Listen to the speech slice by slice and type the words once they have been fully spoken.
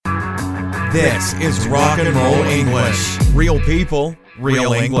This is Rock and Roll English. Real people,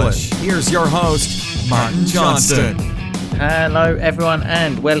 real English. Here's your host, Martin Johnston. Hello everyone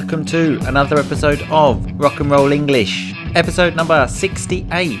and welcome to another episode of Rock and Roll English, episode number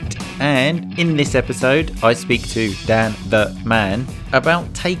 68. And in this episode I speak to Dan the Man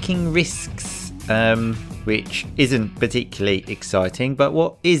about taking risks, which isn't particularly exciting, but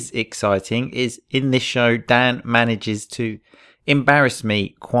what is exciting is in this show Dan manages to embarrass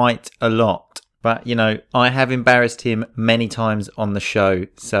me quite a lot. But you know, I have embarrassed him many times on the show,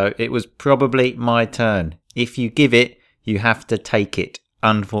 so it was probably my turn. If you give it, you have to take it,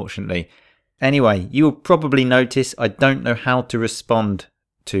 unfortunately. Anyway, you will probably notice I don't know how to respond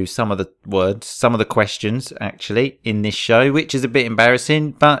to some of the words, some of the questions actually in this show, which is a bit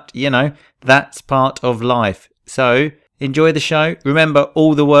embarrassing, but you know, that's part of life. So enjoy the show. Remember,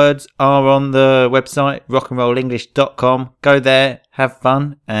 all the words are on the website, rockandrollenglish.com. Go there, have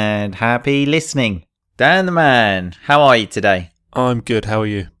fun, and happy listening. Dan the Man, how are you today? I'm good, how are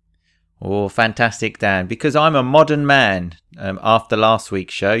you? Oh, fantastic, Dan, because I'm a modern man after last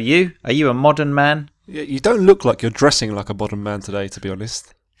week's show. Are you a modern man? Yeah, you don't look like you're dressing like a modern man today, to be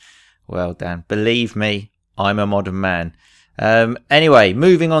honest. Well, Dan, believe me, I'm a modern man. Anyway,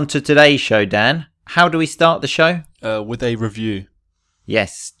 moving on to today's show, Dan. How do we start the show? With a review.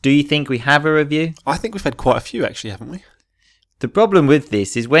 Yes. Do you think we have a review? I think we've had quite a few, actually, haven't we? The problem with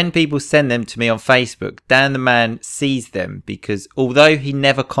this is when people send them to me on Facebook, Dan the Man sees them because although he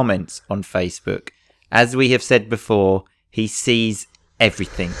never comments on Facebook, as we have said before, he sees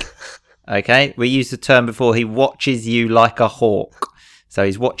everything. Okay? We used the term before, he watches you like a hawk. So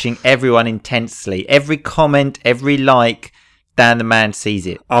he's watching everyone intensely. Every comment, every like, Dan the Man sees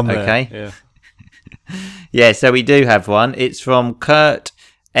it. I'm there, okay? Yeah. Yeah, so we do have one. It's from Kurt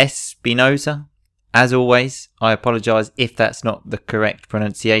Espinosa. As always, I apologise if that's not the correct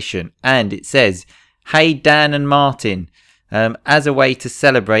pronunciation. And it says, "Hey Dan and Martin, as a way to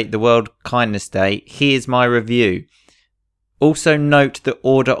celebrate the World Kindness Day, here's my review. Also note the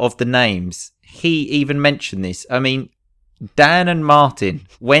order of the names." He even mentioned this. I mean, Dan and Martin,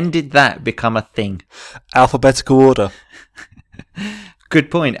 when did that become a thing? Alphabetical order.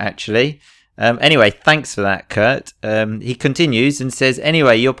 Good point, actually. Anyway, thanks for that, Kurt. He continues and says,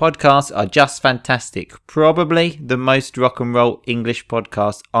 "Anyway, your podcasts are just fantastic. Probably the most rock and roll English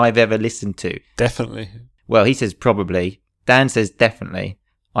podcast I've ever listened to." Definitely. Well, he says probably. Dan says definitely.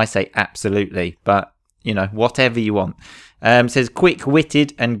 I say absolutely. But, you know, whatever you want. Says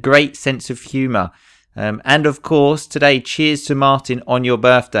quick-witted and great sense of humour. And of course, today, cheers to Martin on your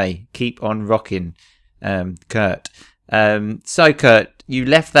birthday. Keep on rocking, Kurt. So, Kurt, you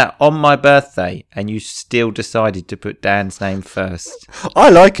left that on my birthday and you still decided to put Dan's name first. I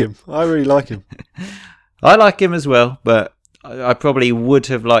like him. I really like him. I like him as well, but I probably would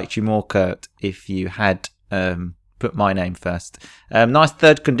have liked you more, Kurt, if you had put my name first. Nice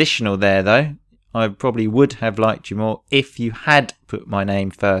third conditional there, though. I probably would have liked you more if you had put my name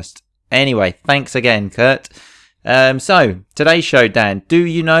first. Anyway, thanks again, Kurt. So, today's show, Dan, do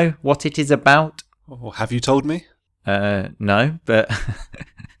you know what it is about? Oh, have you told me? No, but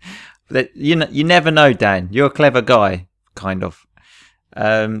you never know, Dan. You're a clever guy, kind of.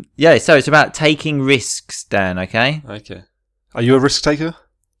 Yeah, so it's about taking risks, Dan, okay? Okay. Are you a risk taker?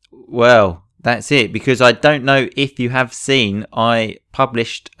 Well, that's it, because I don't know if you have seen, I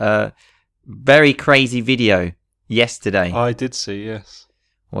published a very crazy video yesterday. I did see, yes.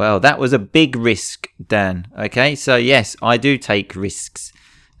 Well, that was a big risk, Dan, okay? So, yes, I do take risks.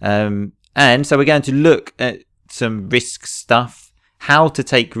 And so we're going to look at some risk stuff, how to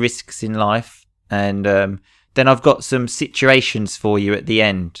take risks in life, and then I've got some situations for you at the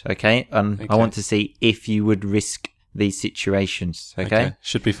end, okay? Okay. I want to see if you would risk these situations, okay?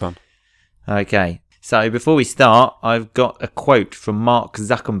 Should be fun. Okay, so before we start, I've got a quote from Mark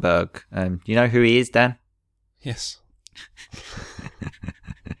Zuckerberg. You know who he is, Dan? Yes.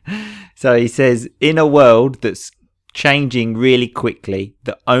 So he says, "In a world that's changing really quickly,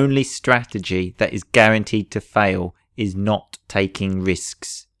 the only strategy that is guaranteed to fail is not taking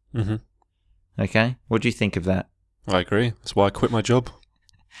risks." Mm-hmm. Okay, what do you think of that? I agree. That's why I quit my job.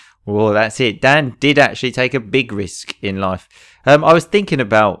 Well, that's it. Dan did actually take a big risk in life. I was thinking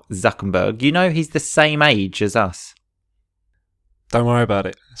about Zuckerberg. You know, he's the same age as us. Don't worry about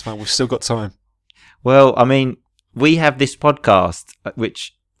it. It's fine. We've still got time. Well, I mean, we have this podcast,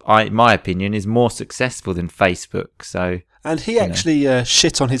 which in my opinion, is more successful than Facebook. So, and he actually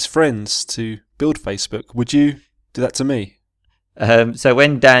shit on his friends to build Facebook. Would you do that to me? So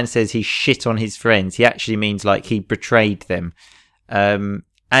when Dan says he shit on his friends, he actually means like he betrayed them.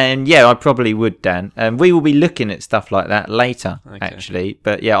 And yeah, I probably would, Dan. We will be looking at stuff like that later, actually.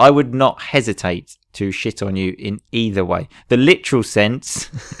 But yeah, I would not hesitate to shit on you in either way. The literal sense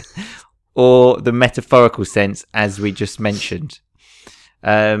or the metaphorical sense, as we just mentioned.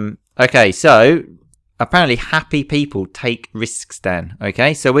 Okay, so apparently happy people take risks, Dan.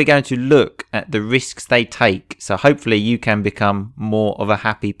 Okay, so we're going to look at the risks they take. So hopefully you can become more of a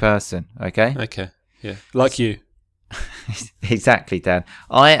happy person. Okay? Okay, yeah. Like you. Exactly, Dan.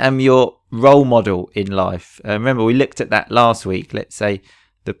 I am your role model in life. Remember, we looked at that last week. Let's say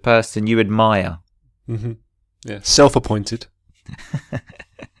the person you admire. Mm-hmm. Yeah, self-appointed.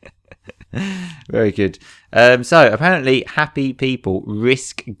 Very good. So apparently happy people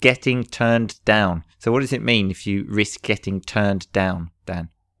risk getting turned down. So what does it mean if you risk getting turned down, Dan?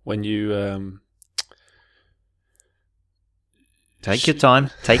 When you Take your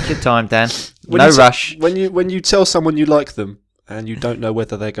time, Dan. when No you rush. When you tell someone you like them and you don't know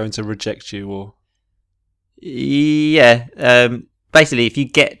whether they're going to reject you or... Yeah. Basically, if you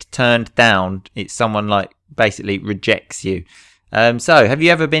get turned down, it's someone like basically rejects you. So have you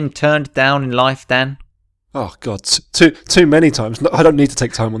ever been turned down in life, Dan? Oh, God. Too many times. No, I don't need to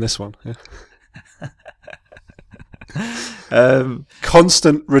take time on this one. Yeah.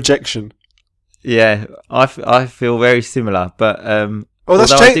 Constant rejection. Yeah, I feel very similar, but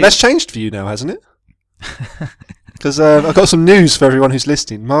that's changed for you now, hasn't it? Because I've got some news for everyone who's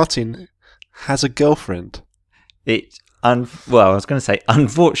listening. Martin has a girlfriend. I was going to say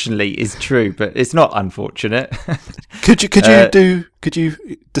unfortunately is true, but it's not unfortunate. Could you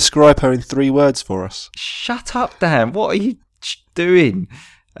describe her in 3 words for us? Shut up, Dan. What are you doing?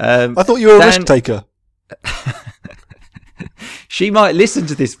 I thought you were a risk taker. She might listen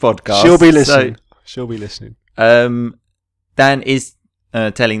to this podcast. She'll be listening. Dan is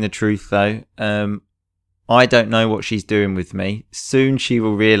telling the truth, though. I don't know what she's doing with me. Soon she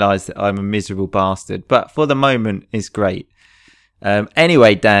will realise that I'm a miserable bastard. But for the moment, it's great.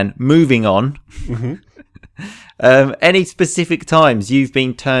 Anyway, Dan, moving on. Mm-hmm. Any specific times you've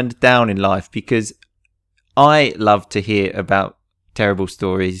been turned down in life? Because I love to hear about terrible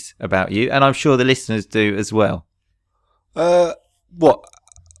stories about you, and I'm sure the listeners do as well. What?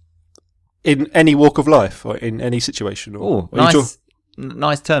 In any walk of life or in any situation? Oh,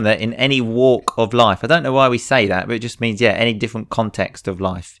 nice term there. In any walk of life. I don't know why we say that, but it just means, any different context of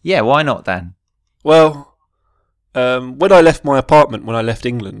life. Yeah, why not, Dan? Well, when I left my apartment, when I left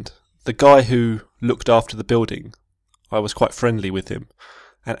England, the guy who looked after the building, I was quite friendly with him.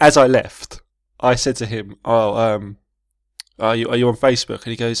 And as I left, I said to him, are you on Facebook?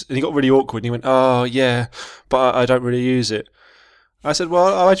 And he got really awkward and he went, oh yeah, but I don't really use it. I said, well,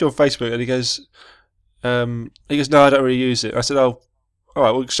 I'll add you on Facebook. And he goes, no, I don't really use it. I said, oh, all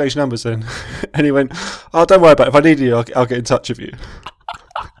right, we'll exchange numbers then. And he went, oh, don't worry about it. If I need you, I'll get in touch with you.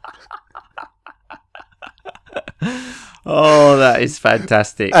 Oh, that is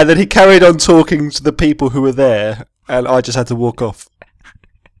fantastic. And then he carried on talking to the people who were there, and I just had to walk off.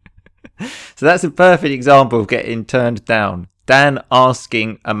 So that's a perfect example of getting turned down. Dan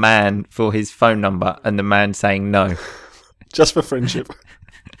asking a man for his phone number and the man saying no. Just for friendship.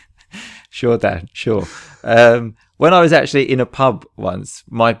 Sure, Dan, sure. When I was actually in a pub once,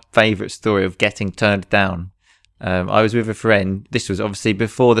 my favourite story of getting turned down, I was with a friend. This was obviously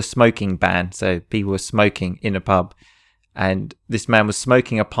before the smoking ban, so people were smoking in a pub. And this man was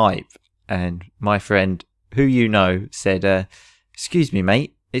smoking a pipe. And my friend, who you know, said, excuse me,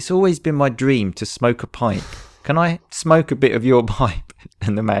 mate, it's always been my dream to smoke a pipe. Can I smoke a bit of your pipe?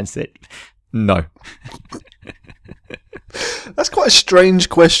 And the man said, no. That's quite a strange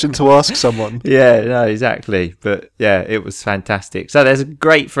question to ask someone. Yeah, no, exactly. But yeah, it was fantastic. So there's a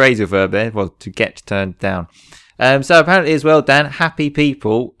great phrasal verb there, well, to get turned down. So apparently as well, Dan, happy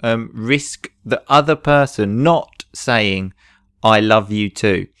people risk the other person not saying, I love you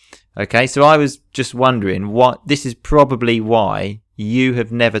too. Okay, so I was just wondering, this is probably why you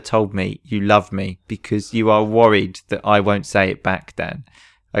have never told me you love me, because you are worried that I won't say it back, Dan.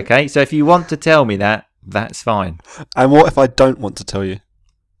 Okay, so if you want to tell me that, that's fine. And what if I don't want to tell you?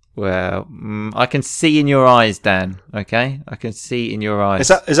 Well, I can see in your eyes, Dan. Okay, I can see in your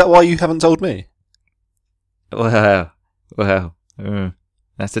eyes. Is that why you haven't told me? Well,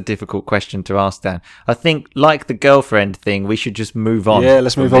 that's a difficult question to ask, Dan. I think, like the girlfriend thing, we should just move on. Yeah,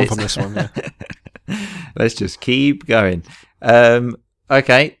 let's move on from this one. Yeah. Let's just keep going.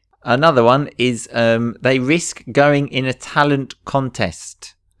 Okay, another one is they risk going in a talent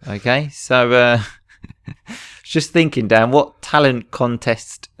contest. Okay, so just thinking, Dan, what talent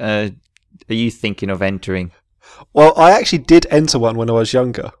contest are you thinking of entering? Well, I actually did enter one when I was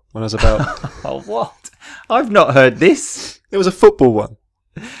younger, when I was about... Oh, what? I've not heard this. It was a football one.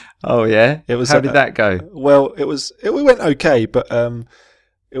 Oh yeah. It was. How did that go? Well, we went okay, but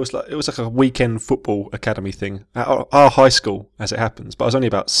it was like a weekend football academy thing at our high school, as it happens. But I was only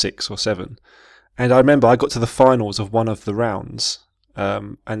about 6 or 7, and I remember I got to the finals of one of the rounds,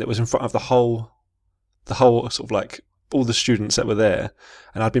 and it was in front of the whole sort of like all the students that were there,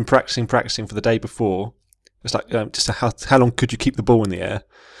 and I'd been practicing for the day before. It's like just how long could you keep the ball in the air,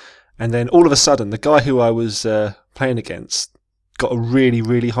 and then all of a sudden the guy who I was playing against got a really,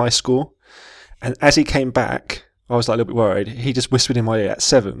 really high score, and as he came back, I was like a little bit worried. He just whispered in my ear at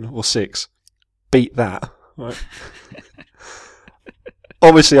 7 or 6, beat that. Right?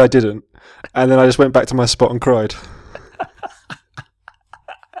 Obviously I didn't, and then I just went back to my spot and cried.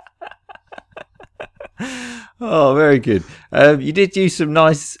 Oh, very good. You did use some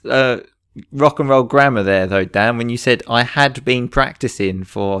nice rock and roll grammar there, though, Dan, when you said I had been practicing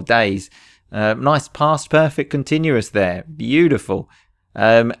for days. Nice past perfect continuous there. Beautiful.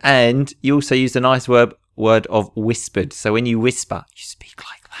 And you also used a nice word of whispered. So when you whisper, you speak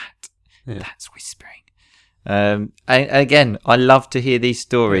like that. Yeah. That's whispering. And again, I love to hear these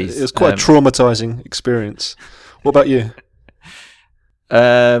stories. It was quite a traumatizing experience. What about you?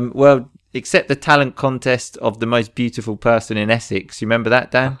 Well, except the talent contest of the most beautiful person in Essex. You remember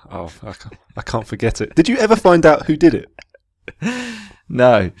that, Dan? Oh, I can't forget it. Did you ever find out who did it?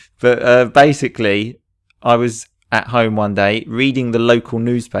 No, but basically, I was at home one day reading the local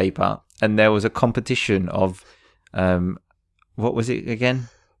newspaper, and there was a competition of, what was it again?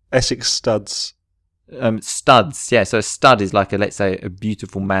 Essex studs. Studs, yeah. So a stud is like let's say a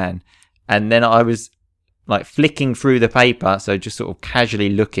beautiful man. And then I was like flicking through the paper, so just sort of casually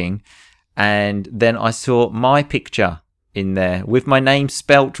looking, and then I saw my picture in there with my name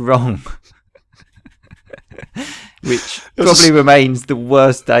spelt wrong. Which probably remains the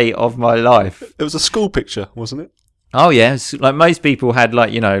worst day of my life. It was a school picture, wasn't it? Oh yeah, like most people had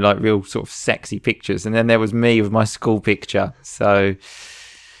like real sort of sexy pictures, and then there was me with my school picture. So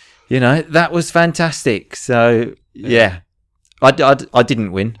that was fantastic. So yeah. I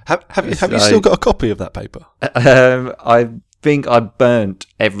didn't win. Have you still got a copy of that paper? I think I burnt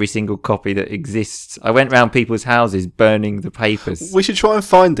every single copy that exists. I went round people's houses burning the papers. We should try and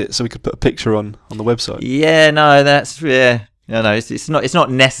find it so we could put a picture on the website. Yeah, no, it's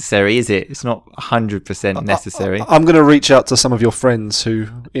not necessary, is it? It's not 100% necessary. I'm going to reach out to some of your friends who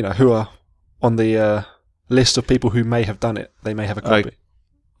are on the list of people who may have done it. They may have a copy.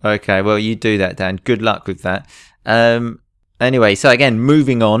 Okay, well, you do that, Dan. Good luck with that. Anyway, so again,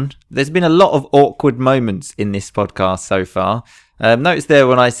 moving on. There's been a lot of awkward moments in this podcast so far. Notice there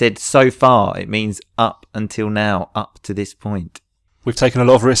when I said so far, it means up until now, up to this point. We've taken a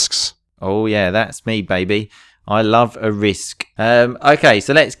lot of risks. Oh yeah, that's me, baby. I love a risk. Okay,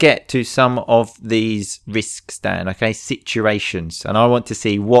 so let's get to some of these risks, Dan. Okay, situations. And I want to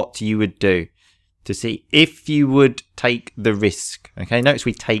see what you would do to see if you would take the risk. Okay, notice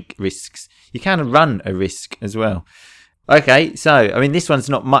we take risks. You can run a risk as well. Okay, so, I mean, this one's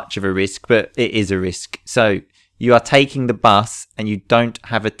not much of a risk, but it is a risk. So, you are taking the bus and you don't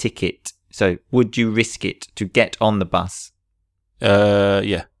have a ticket. So, would you risk it to get on the bus?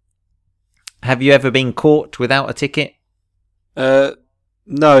 Yeah. Have you ever been caught without a ticket? No,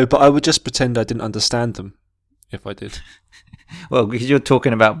 but I would just pretend I didn't understand them if I did. Well, because you're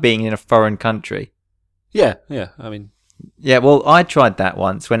talking about being in a foreign country. Yeah, I mean... Yeah, well, I tried that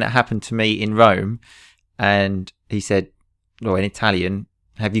once when it happened to me in Rome, and he said, well, in Italian,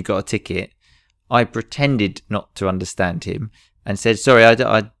 have you got a ticket? I pretended not to understand him and said, sorry,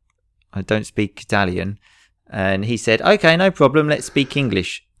 I don't speak Italian. And he said, okay, no problem, let's speak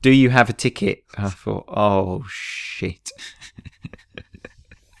English. Do you have a ticket? I thought, oh, shit.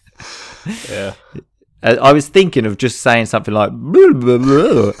 Yeah. I was thinking of just saying something like, blah, blah,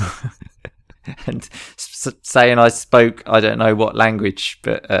 blah. And saying I spoke, I don't know what language,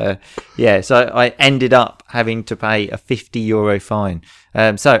 but yeah, so I ended up having to pay a €50 fine.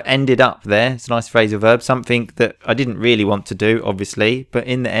 So ended up there, it's a nice phrasal verb, something that I didn't really want to do, obviously, but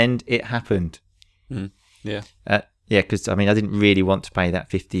in the end, it happened. Yeah. Yeah, because I didn't really want to pay that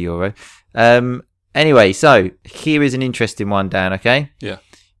 €50. Anyway, so here is an interesting one, Dan, okay? Yeah.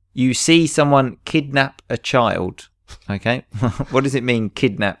 You see someone kidnap a child, okay? What does it mean,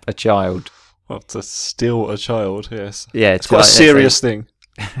 kidnap a child? Well, to steal a child, yes. Yeah, it's quite a serious thing.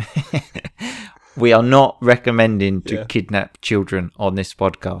 We are not recommending to kidnap children on this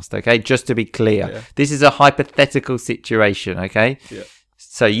podcast, okay? Just to be clear. Yeah. This is a hypothetical situation, okay? Yeah.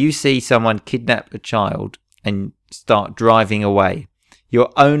 So you see someone kidnap a child and start driving away. Your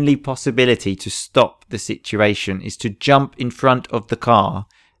only possibility to stop the situation is to jump in front of the car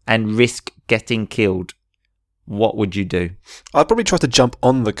and risk getting killed. what would you do? I'd probably try to jump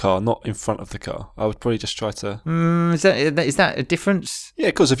on the car, not in front of the car. I would probably just try to... Is that a difference? Yeah,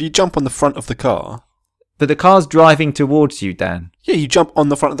 because if you jump on the front of the car... But the car's driving towards you, Dan. Yeah, you jump on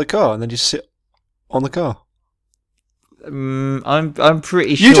the front of the car and then you sit on the car. I'm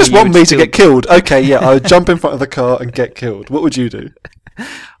pretty sure you just want me to get killed. Okay, yeah, I would jump in front of the car and get killed. What would you do?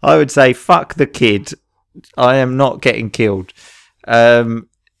 I would say, fuck the kid. I am not getting killed.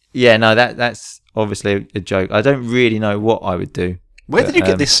 Yeah, no, that's obviously a joke. I don't really know what I would do. Where did you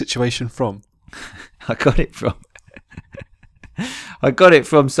get this situation from? I got it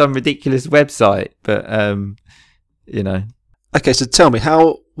from some ridiculous website, but you know. Okay, so tell me,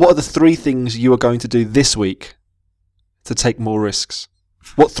 what are the 3 things you are going to do this week to take more risks?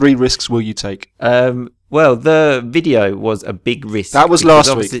 What 3 risks will you take? Well, the video was a big risk. That was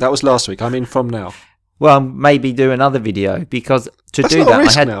last week. I mean, from now. Well, maybe do another video because to That's do not a that,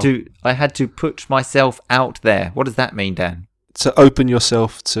 risk I had to put myself out there. What does that mean, Dan? To open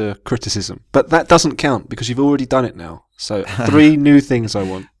yourself to criticism, but that doesn't count because you've already done it now. So 3 new things I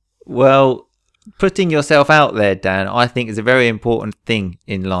want. Well, putting yourself out there, Dan, I think is a very important thing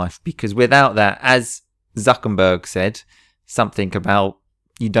in life because without that, as Zuckerberg said, something about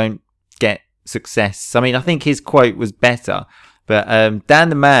you don't get success. I mean, I think his quote was better, but Dan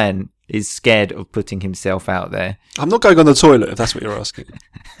the man is scared of putting himself out there. I'm not going on the toilet if that's what you're asking.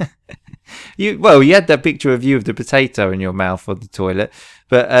 You had that picture of you of the potato in your mouth on the toilet,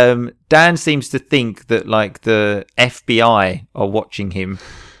 but Dan seems to think that like the FBI are watching him,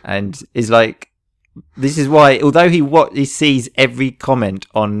 and is like, this is why, although he sees every comment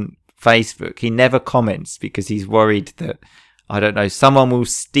on Facebook, he never comments because he's worried that, I don't know, someone will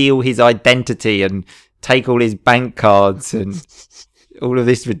steal his identity and take all his bank cards and all of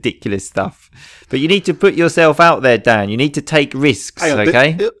this ridiculous stuff. But you need to put yourself out there, Dan. You need to take risks,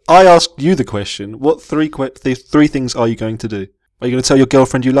 okay? I asked you the question. What 3 things are you going to do? Are you going to tell your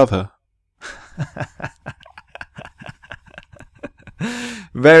girlfriend you love her?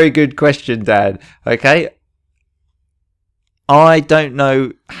 Very good question, Dan. Okay. I don't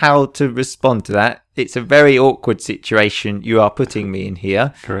know how to respond to that. It's a very awkward situation you are putting me in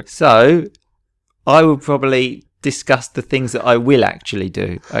here. Correct. So I will probably discuss the things that I will actually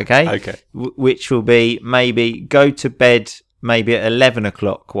do, okay? Okay. Which will be maybe go to bed maybe at 11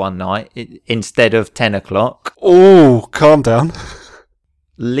 o'clock one night instead of 10 o'clock. Oh, calm down.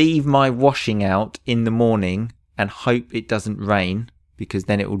 Leave my washing out in the morning and hope it doesn't rain because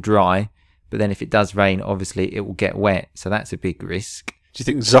then it will dry. But then if it does rain, obviously it will get wet. So that's a big risk. Do you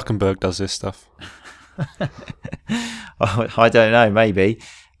think Zuckerberg does this stuff? I don't know, maybe.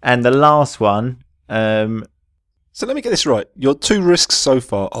 And the last one... So let me get this right. Your 2 risks so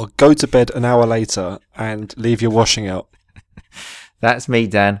far are go to bed an hour later and leave your washing out. That's me,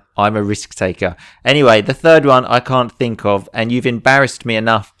 Dan. I'm a risk taker. Anyway, the third one I can't think of, and you've embarrassed me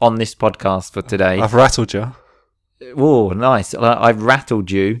enough on this podcast for today. I've rattled you. Oh, nice. I've rattled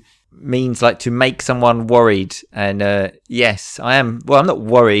you means like to make someone worried. And yes, I am. Well, I'm not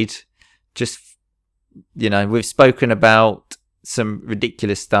worried. Just, we've spoken about some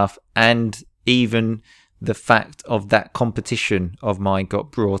ridiculous stuff and even the fact of that competition of mine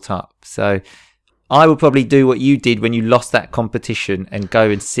got brought up. So I will probably do what you did when you lost that competition and go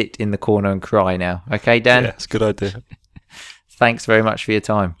and sit in the corner and cry now. Okay, Dan? Yeah, it's a good idea. Thanks very much for your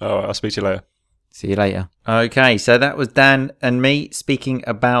time. All right, I'll speak to you later. See you later. Okay, so that was Dan and me speaking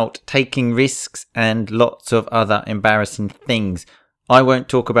about taking risks and lots of other embarrassing things. I won't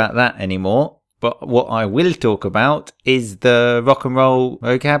talk about that anymore, but what I will talk about is the rock and roll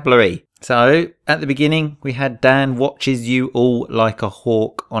vocabulary. So, at the beginning, we had Dan watches you all like a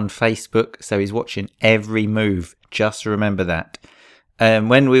hawk on Facebook. So, he's watching every move. Just remember that.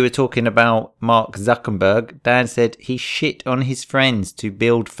 When we were talking about Mark Zuckerberg, Dan said he shit on his friends to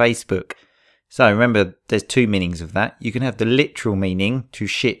build Facebook. So, remember, there's 2 meanings of that. You can have the literal meaning to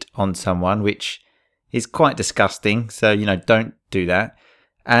shit on someone, which is quite disgusting. So, don't do that.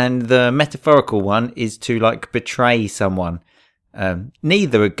 And the metaphorical one is to, betray someone.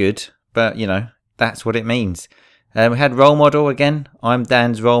 Neither are good. But, that's what it means. We had role model again. I'm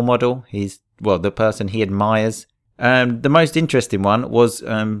Dan's role model. He's, the person he admires. The most interesting one was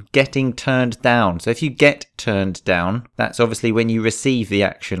getting turned down. So if you get turned down, that's obviously when you receive the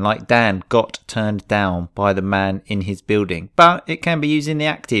action. Like Dan got turned down by the man in his building. But it can be used in the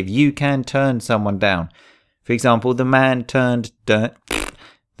active. You can turn someone down. For example, the man turned Dan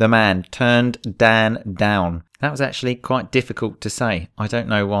down. That was actually quite difficult to say. I don't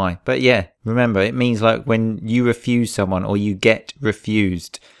know why. But yeah, remember, it means like when you refuse someone or you get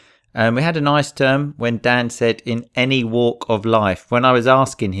refused. We had a nice term when Dan said in any walk of life. When I was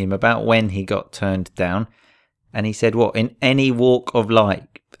asking him about when he got turned down, And he said, what? In any walk of life.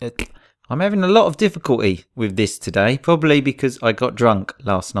 I'm having a lot of difficulty with this today, probably because I got drunk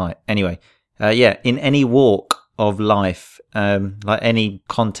last night. Anyway, in any walk of life, like any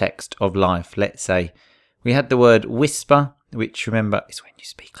context of life, let's say. We had the word whisper, which, remember, is when you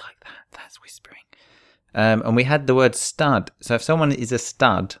speak like that. That's whispering. And we had the word stud. So if someone is a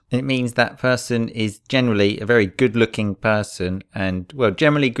stud, it means that person is generally a very good-looking person and, well,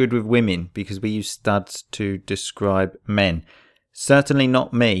 generally good with women, because we use studs to describe men. Certainly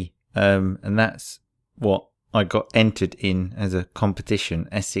not me. And that's what I got entered in as a competition,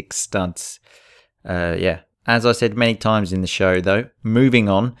 Essex Studs. As I said many times in the show, though, moving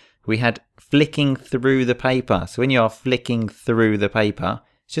on, we had flicking through the paper. So when you are flicking through the paper,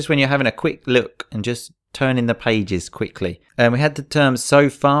 it's just when you're having a quick look and just turning the pages quickly. And we had the term so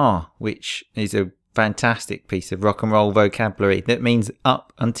far, which is a fantastic piece of rock and roll vocabulary that means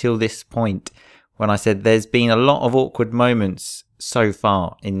up until this point. When I said there's been a lot of awkward moments so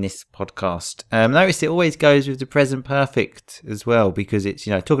far in this podcast. Notice it always goes with the present perfect as well, because it's,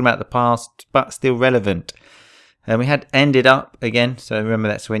 talking about the past but still relevant. And we had ended up again. So remember,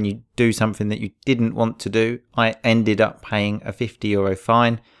 that's when you do something that you didn't want to do. I ended up paying a €50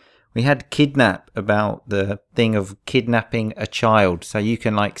 fine. We had kidnap, about the thing of kidnapping a child. So you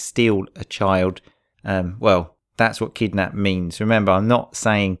can steal a child. That's what kidnap means. Remember, I'm not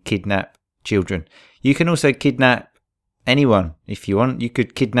saying kidnap children. You can also kidnap anyone if you want. You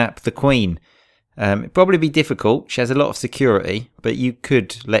could kidnap the Queen. It'd probably be difficult. She has a lot of security, but you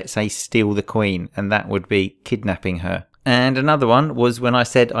could, let's say, steal the Queen, and that would be kidnapping her. And another one was when I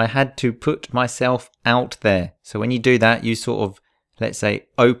said I had to put myself out there. So when you do that, you sort of, let's say,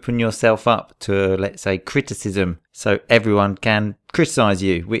 open yourself up to, let's say, criticism, so everyone can criticize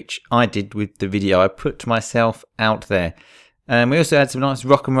you, which I did with the video. I put myself out there. We also had some nice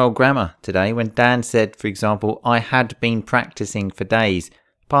rock and roll grammar today when Dan said, for example, I had been practicing for days.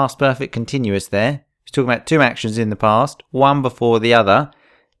 Past perfect continuous there. He's talking about two actions in the past, one before the other.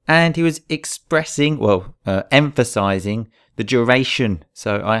 And he was emphasizing the duration.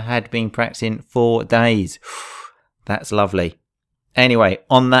 So I had been practicing 4 days. That's lovely. Anyway,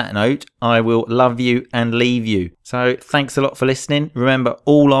 on that note, I will love you and leave you. So thanks a lot for listening. Remember,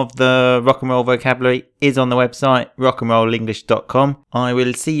 all of the rock and roll vocabulary is on the website, rockandrollenglish.com. I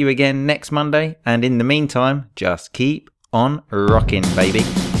will see you again next Monday. And in the meantime, just keep on rocking, baby.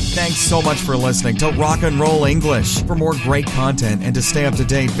 Thanks so much for listening to Rock and Roll English. For more great content and to stay up to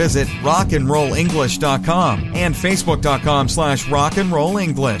date, visit rockandrollenglish.com and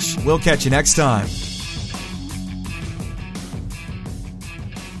facebook.com/rockandrollenglish. We'll catch you next time.